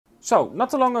So, not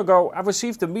too long ago I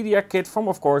received a media kit from,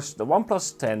 of course, the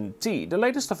OnePlus 10T, the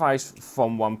latest device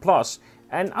from OnePlus.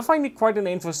 And I find it quite an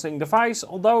interesting device,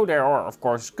 although there are, of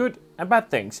course, good and bad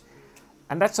things.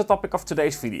 And that's the topic of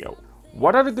today's video.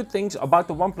 What are the good things about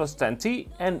the OnePlus 10T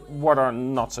and what are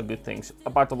not so good things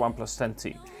about the OnePlus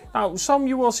 10T? Now, some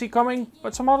you will see coming,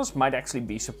 but some others might actually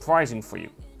be surprising for you.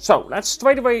 So, let's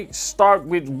straight away start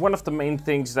with one of the main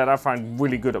things that I find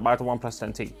really good about the OnePlus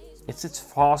 10T. It's its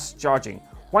fast charging.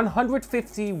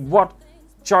 150 watt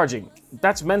charging.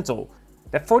 That's mental.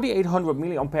 That 4800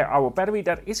 mAh battery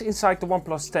that is inside the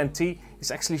OnePlus 10T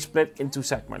is actually split in two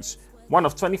segments. One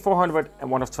of 2400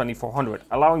 and one of 2400,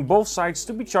 allowing both sides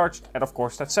to be charged at, of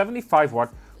course, that 75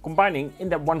 watt, combining in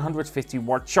that 150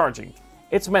 watt charging.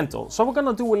 It's mental, so we're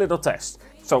gonna do a little test.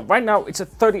 So right now it's at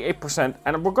 38%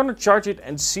 and we're gonna charge it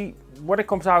and see what it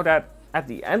comes out at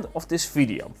the end of this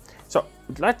video. So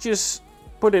let's just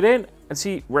put it in and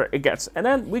see where it gets. And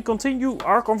then we continue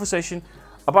our conversation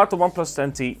about the OnePlus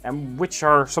 10T and which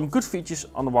are some good features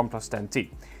on the OnePlus 10T.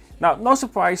 Now, no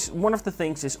surprise, one of the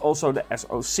things is also the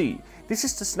SoC. This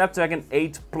is the Snapdragon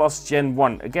 8 Plus Gen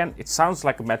 1. Again, it sounds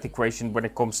like a math equation when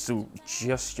it comes to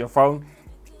just your phone.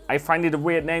 I find it a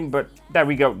weird name, but there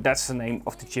we go, that's the name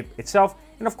of the chip itself.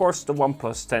 And of course, the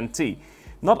OnePlus 10T.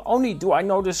 Not only do I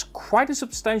notice quite a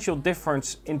substantial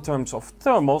difference in terms of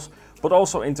thermals, but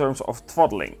also in terms of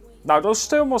throttling. Now, those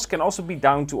thermals can also be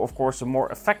down to, of course, a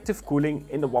more effective cooling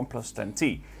in the OnePlus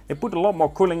 10T. They put a lot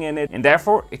more cooling in it and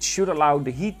therefore it should allow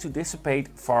the heat to dissipate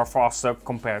far faster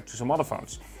compared to some other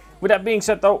phones. With that being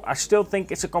said though, I still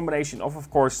think it's a combination of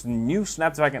course, the new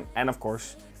Snapdragon and of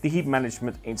course the heat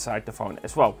management inside the phone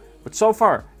as well. But so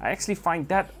far, I actually find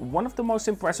that one of the most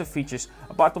impressive features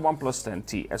about the OnePlus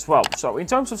 10T as well. So in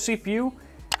terms of CPU,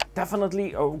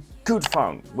 definitely a good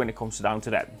phone when it comes down to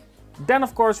that. Then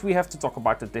of course we have to talk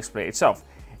about the display itself.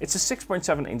 It's a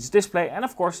 6.7 inch display and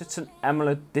of course it's an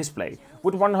AMOLED display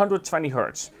with 120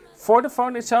 Hz. For the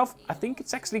phone itself, I think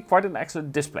it's actually quite an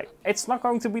excellent display. It's not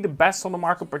going to be the best on the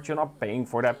market, but you're not paying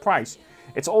for that price.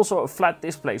 It's also a flat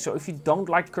display, so if you don't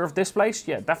like curved displays,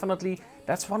 yeah, definitely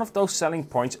that's one of those selling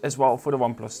points as well for the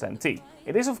OnePlus 10T.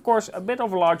 It is of course a bit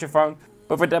of a larger phone,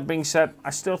 but with that being said, I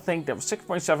still think that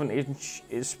 6.7 inch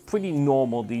is pretty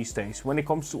normal these days when it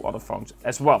comes to other phones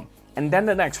as well. And then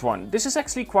the next one. This is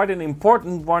actually quite an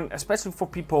important one, especially for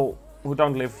people who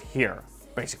don't live here,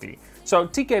 basically. So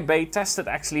TK tested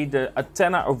actually the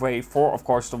antenna array for, of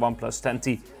course, the OnePlus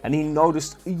 10T, and he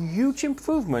noticed a huge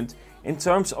improvement in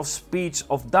terms of speeds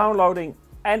of downloading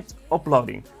and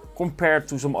uploading compared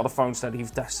to some other phones that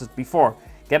he's tested before.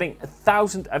 Getting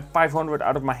 1500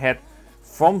 out of my head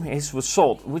from his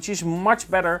result, which is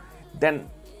much better than,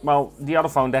 well, the other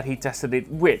phone that he tested it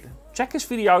with. Check his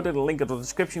video out, there's a link in the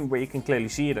description where you can clearly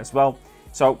see it as well.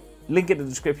 So link in the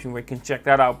description where you can check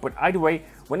that out. But either way,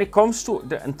 when it comes to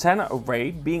the antenna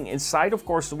array being inside, of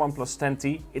course, the OnePlus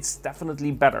 10T, it's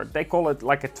definitely better. They call it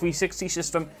like a 360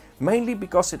 system, mainly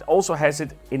because it also has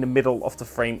it in the middle of the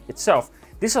frame itself.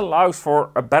 This allows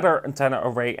for a better antenna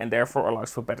array and therefore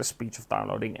allows for better speeds of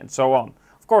downloading and so on.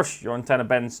 Of course, your antenna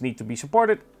bands need to be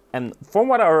supported. And from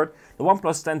what I heard, the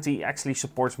OnePlus 10T actually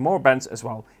supports more bands as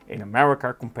well in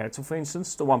America compared to, for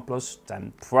instance, the OnePlus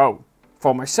 10 Pro.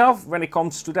 For myself, when it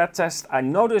comes to that test, I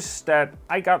noticed that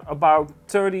I got about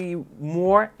 30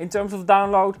 more in terms of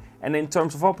download and in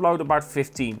terms of upload about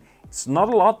 15. It's not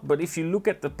a lot, but if you look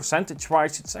at the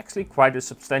percentage-wise, it's actually quite a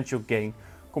substantial gain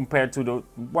compared to the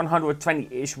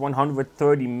 120-ish,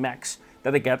 130 max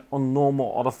that I get on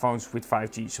normal other phones with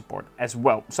 5G support as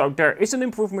well. So there is an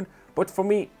improvement, but for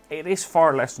me it is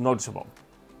far less noticeable.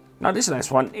 Now this next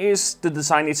one is the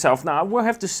design itself. Now I will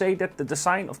have to say that the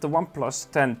design of the OnePlus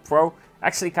 10 Pro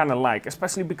actually kind of like,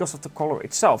 especially because of the color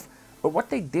itself. But what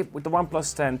they did with the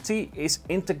OnePlus 10T is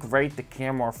integrate the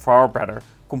camera far better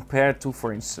compared to,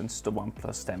 for instance, the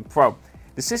OnePlus 10 Pro.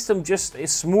 The system just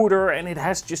is smoother and it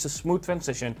has just a smooth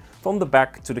transition from the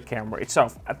back to the camera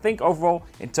itself. I think overall,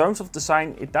 in terms of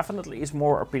design, it definitely is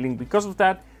more appealing because of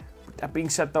that. But that being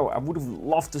said though, I would have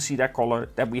loved to see that color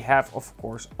that we have, of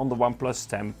course, on the OnePlus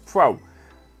 10 Pro.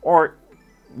 Or,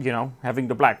 you know, having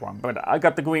the black one. But I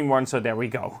got the green one, so there we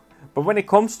go. But when it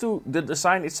comes to the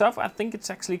design itself, I think it's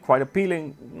actually quite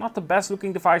appealing. Not the best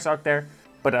looking device out there,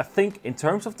 but I think in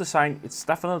terms of design, it's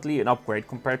definitely an upgrade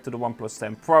compared to the OnePlus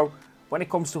 10 Pro. When it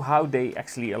comes to how they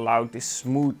actually allow this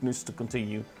smoothness to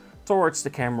continue towards the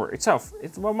camera itself.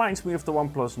 It reminds me of the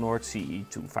OnePlus Nord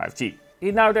CE2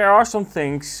 5G. Now there are some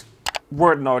things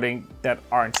worth noting that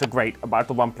aren't so great about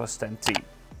the OnePlus 10T.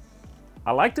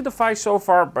 I like the device so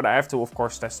far, but I have to of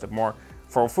course test it more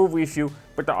for a full review,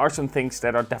 but there are some things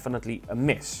that are definitely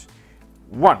amiss.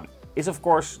 One, is of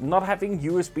course not having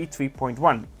USB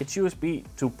 3.1, it's USB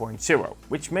 2.0,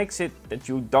 which makes it that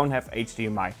you don't have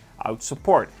HDMI out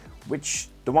support, which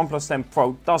the OnePlus 10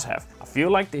 Pro does have. I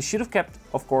feel like they should have kept,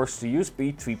 of course, the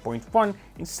USB 3.1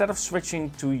 instead of switching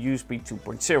to USB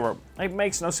 2.0. It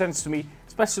makes no sense to me,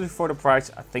 especially for the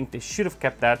price. I think they should have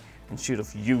kept that and should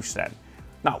have used that.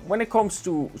 Now, when it comes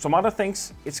to some other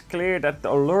things, it's clear that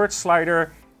the alert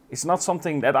slider is not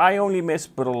something that I only miss,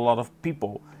 but a lot of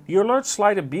people. The alert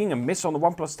slider being a miss on the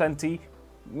OnePlus 10T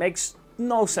makes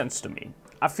no sense to me.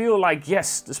 I feel like,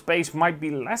 yes, the space might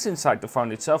be less inside the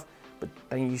phone itself, but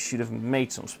then you should have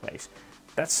made some space.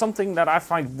 That's something that I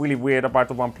find really weird about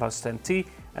the OnePlus 10T,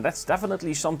 and that's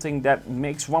definitely something that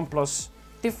makes OnePlus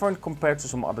different compared to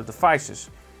some other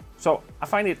devices. So I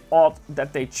find it odd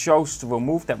that they chose to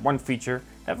remove that one feature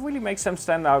that really makes them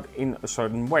stand out in a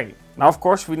certain way. Now, of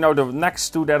course, we know the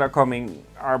next two that are coming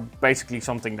are basically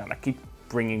something that I keep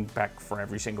bringing back for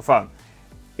every single phone.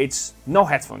 It's no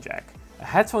headphone jack. A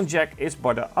headphone jack is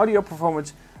for the audio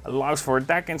performance, allows for a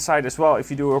DAC inside as well if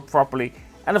you do it properly,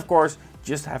 and of course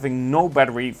just having no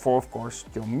battery for of course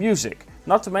your music.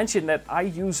 Not to mention that I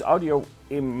use audio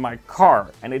in my car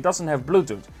and it doesn't have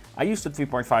Bluetooth. I use the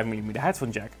 3.5mm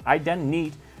headphone jack. I then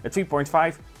need a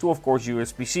 3.5 to of course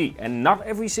USB-C, and not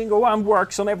every single one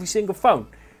works on every single phone.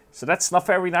 So that's not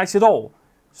very nice at all.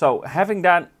 So having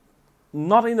that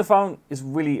not in the phone is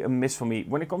really a miss for me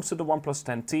when it comes to the OnePlus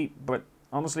 10T, but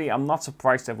honestly I'm not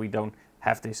surprised that we don't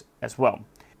have this as well.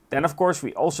 Then of course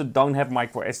we also don't have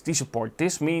micro SD support.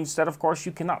 This means that of course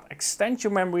you cannot extend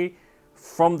your memory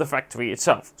from the factory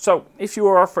itself. So if you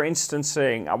are, for instance,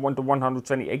 saying I want the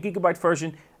 128GB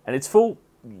version and it's full,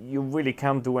 you really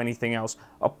can't do anything else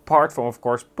apart from of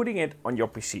course putting it on your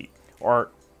PC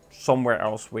or somewhere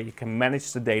else where you can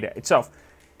manage the data itself.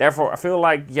 Therefore I feel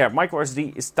like, yeah, micro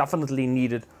SD is definitely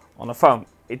needed on a phone.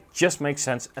 It just makes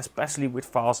sense, especially with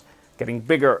files getting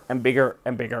bigger and bigger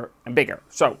and bigger and bigger.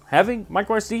 So having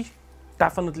micro SD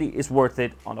definitely is worth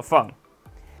it on a phone.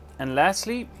 And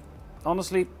lastly,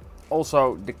 honestly,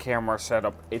 also the camera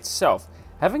setup itself.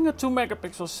 Having a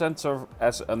 2-megapixel sensor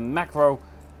as a macro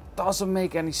doesn't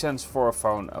make any sense for a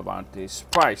phone about this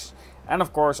price. And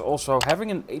of course also having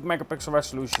an 8-megapixel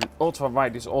resolution ultra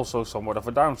wide is also somewhat of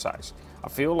a downside. I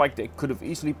feel like they could have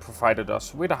easily provided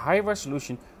us with a high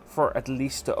resolution for at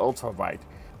least the ultra wide.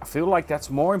 I feel like that's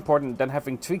more important than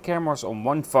having 3 cameras on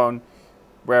one phone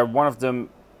where one of them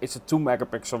is a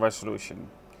 2-megapixel resolution.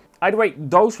 Either way,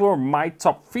 those were my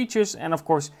top features and of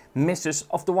course misses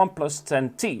of the OnePlus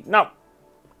 10T. Now,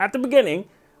 at the beginning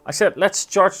I said let's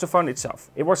charge the phone itself.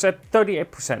 It was at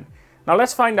 38%. Now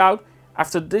let's find out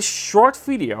after this short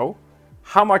video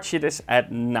how much it is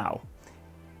at now.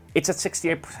 It's at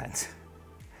 68%.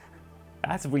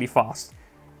 That's really fast.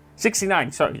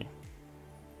 69, sorry.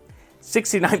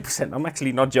 69%, I'm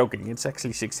actually not joking, it's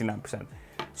actually 69%.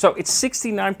 So it's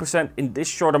 69% in this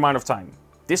short amount of time.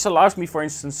 This allows me, for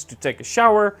instance, to take a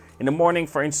shower in the morning,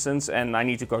 for instance, and I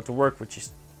need to go to work, which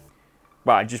is,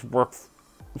 well, I just work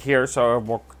here, so I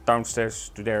walk downstairs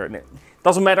to there. And it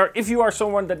doesn't matter if you are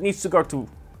someone that needs to go to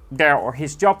there or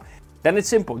his job, then it's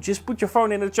simple. Just put your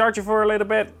phone in the charger for a little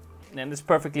bit, and it's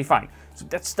perfectly fine. So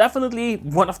that's definitely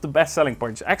one of the best selling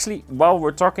points. Actually, while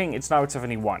we're talking, it's now at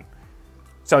 71.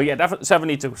 So yeah, definitely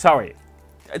 72, sorry.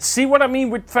 See what I mean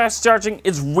with fast charging?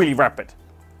 It's really rapid.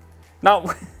 Now,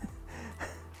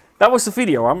 that was the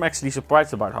video. I'm actually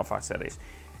surprised about how fast that is.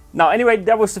 Now, anyway,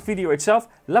 that was the video itself.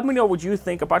 Let me know what you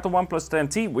think about the OnePlus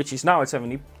 10T, which is now at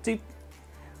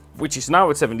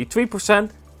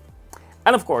 73%.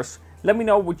 And of course, let me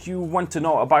know what you want to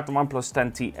know about the OnePlus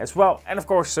 10T as well. And of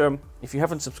course, if you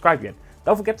haven't subscribed yet,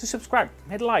 don't forget to subscribe,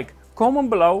 hit like, comment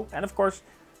below, and of course,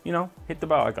 you know, hit the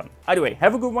bell icon. Anyway,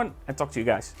 have a good one and talk to you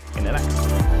guys in the next.